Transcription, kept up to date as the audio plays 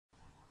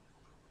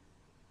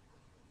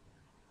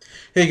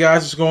Hey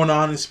guys, what's going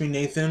on? It's me,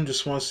 Nathan.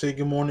 Just want to say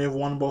good morning,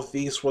 everyone, both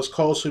the East West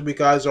Coast. Hope you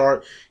guys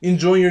are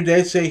enjoying your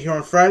day today here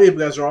on Friday. But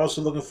you guys are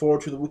also looking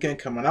forward to the weekend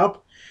coming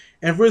up.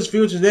 And for this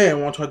video today, I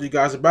want to talk to you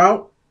guys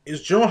about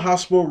is General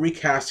Hospital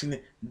recasting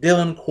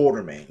Dillon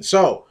Quatermaine.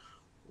 So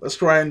let's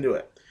go right into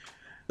it.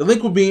 The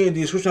link will be in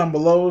the description down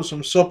below. It's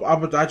from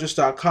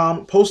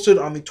soapoperadigest.com, posted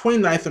on the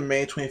 29th of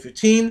May,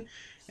 2015,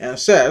 and it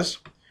says,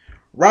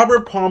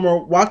 Robert Palmer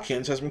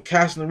Watkins has been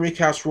cast in the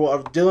recast role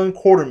of Dillon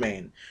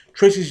Quatermaine,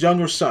 Tracy's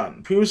younger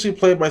son, previously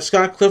played by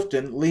Scott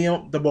Clifton,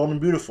 Liam the Bold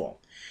and Beautiful.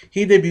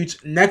 He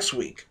debuts next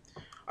week.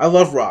 I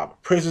love Rob,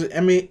 praises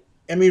Emmy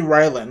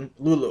Rylan,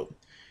 Lulu.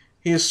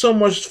 He is so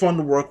much fun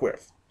to work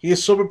with. He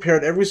is so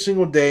prepared every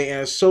single day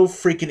and is so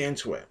freaking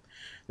into it.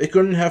 They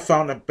couldn't have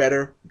found a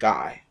better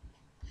guy.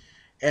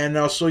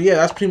 And so yeah,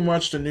 that's pretty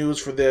much the news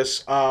for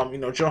this.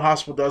 General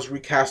Hospital does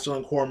recast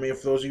Dillon Quatermaine.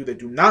 For those of you that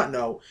do not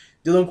know,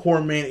 Dillon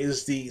Quatermaine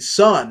is the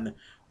son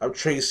of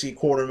Tracy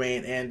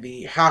Quatermaine and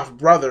the half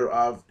brother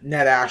of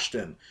Ned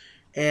Ashton.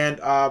 And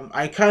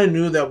I kind of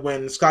knew that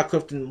when Scott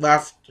Clifton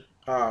left,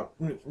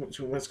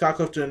 when Scott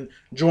Clifton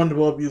joined the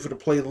WB to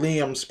play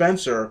Liam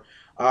Spencer,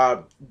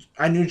 I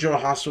knew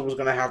General Hospital was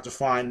going to have to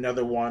find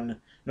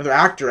another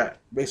actor,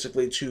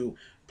 basically, to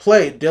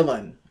play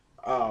Dillon.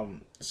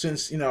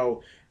 Since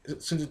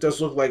it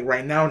does look like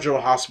right now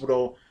General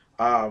Hospital,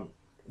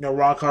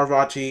 Ron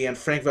Carvati and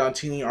Frank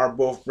Valentini are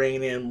both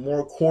bringing in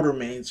more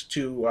Quatermaines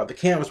to the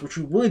canvas, which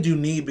we really do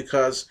need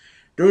because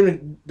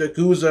during the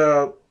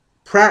Guza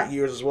Pratt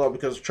years as well,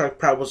 because Chuck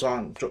Pratt was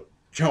on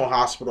General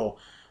Hospital,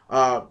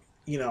 uh,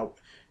 you know,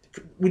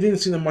 we didn't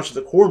see them much of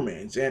the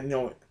Quatermaines, and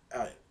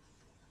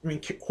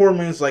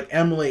Quatermaines like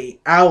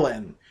Emily,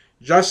 Allen,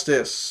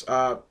 Justice,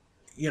 AJ,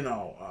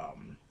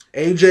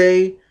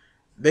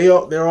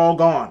 they're all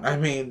gone. I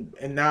mean,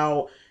 and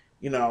now,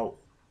 you know,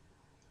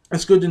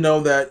 it's good to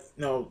know that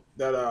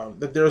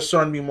that there's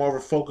starting to be more of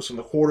a focus on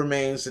the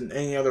Quatermaines than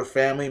any other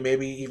family,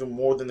 maybe even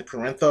more than the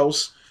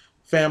Corinthos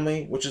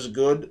family, which is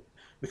good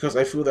because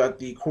I feel that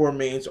the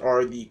Quatermaines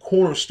are the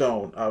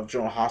cornerstone of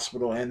General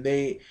Hospital, and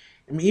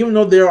even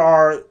though they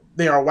are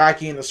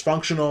wacky and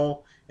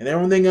dysfunctional and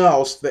everything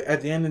else,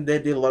 at the end of the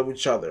day they love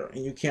each other,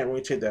 and you can't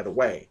really take that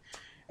away.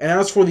 And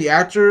as for the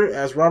actor,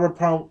 as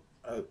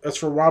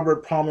for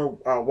Robert Palmer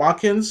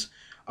Watkins,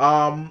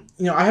 I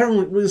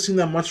haven't really seen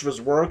that much of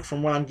his work.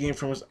 From what I'm getting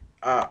from his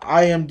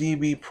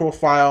IMDb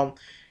profile,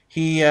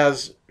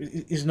 he's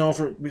known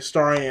for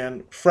starring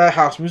in Frat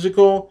House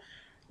Musical,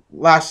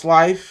 Last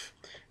Life,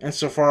 and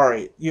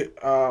Safari.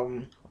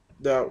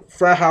 The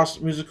Frat House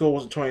Musical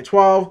was in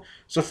 2012,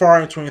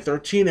 Safari in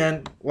 2013,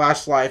 and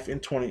Last Life in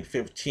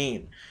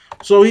 2015.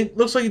 So he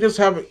looks like he does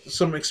have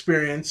some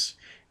experience,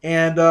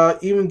 and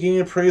even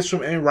gaining praise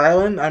from Amy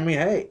Ryland. I mean,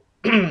 hey,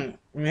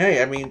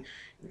 I mean,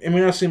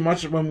 not see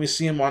much when we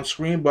see him on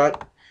screen,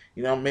 but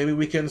maybe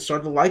we can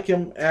start to like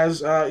him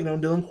as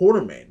Dillon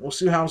Quatermaine. We'll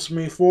see how it's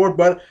moving forward.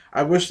 But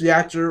I wish the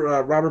actor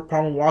Robert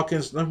Palmer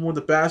Watkins nothing more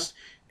the best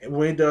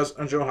when he does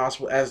on General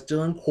Hospital as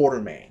Dillon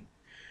Quatermaine.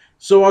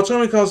 So I'll tell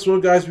me comments below,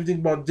 guys, what you think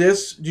about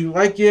this. Do you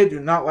like it? Do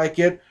you not like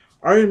it?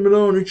 Are you in the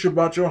middle and neutral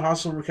about General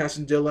Hospital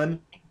recasting Dillon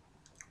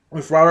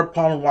with Robert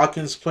Palmer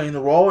Watkins playing the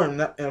role?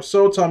 And if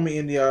so, tell me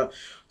in the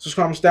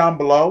comments down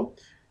below.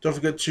 Don't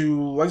forget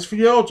to like this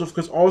video. Don't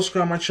forget to always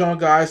subscribe to my channel,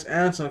 guys.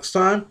 And until next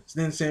time, it's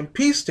Nathan saying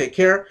peace. Take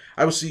care.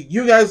 I will see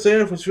you guys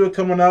later for this video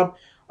coming up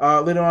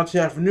later on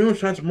today afternoon.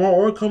 Trying tomorrow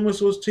or coming.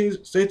 So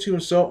stay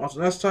tuned. So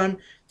until next time,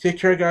 take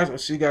care, guys. I'll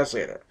see you guys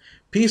later.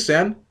 Peace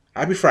and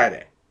happy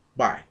Friday.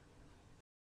 Bye.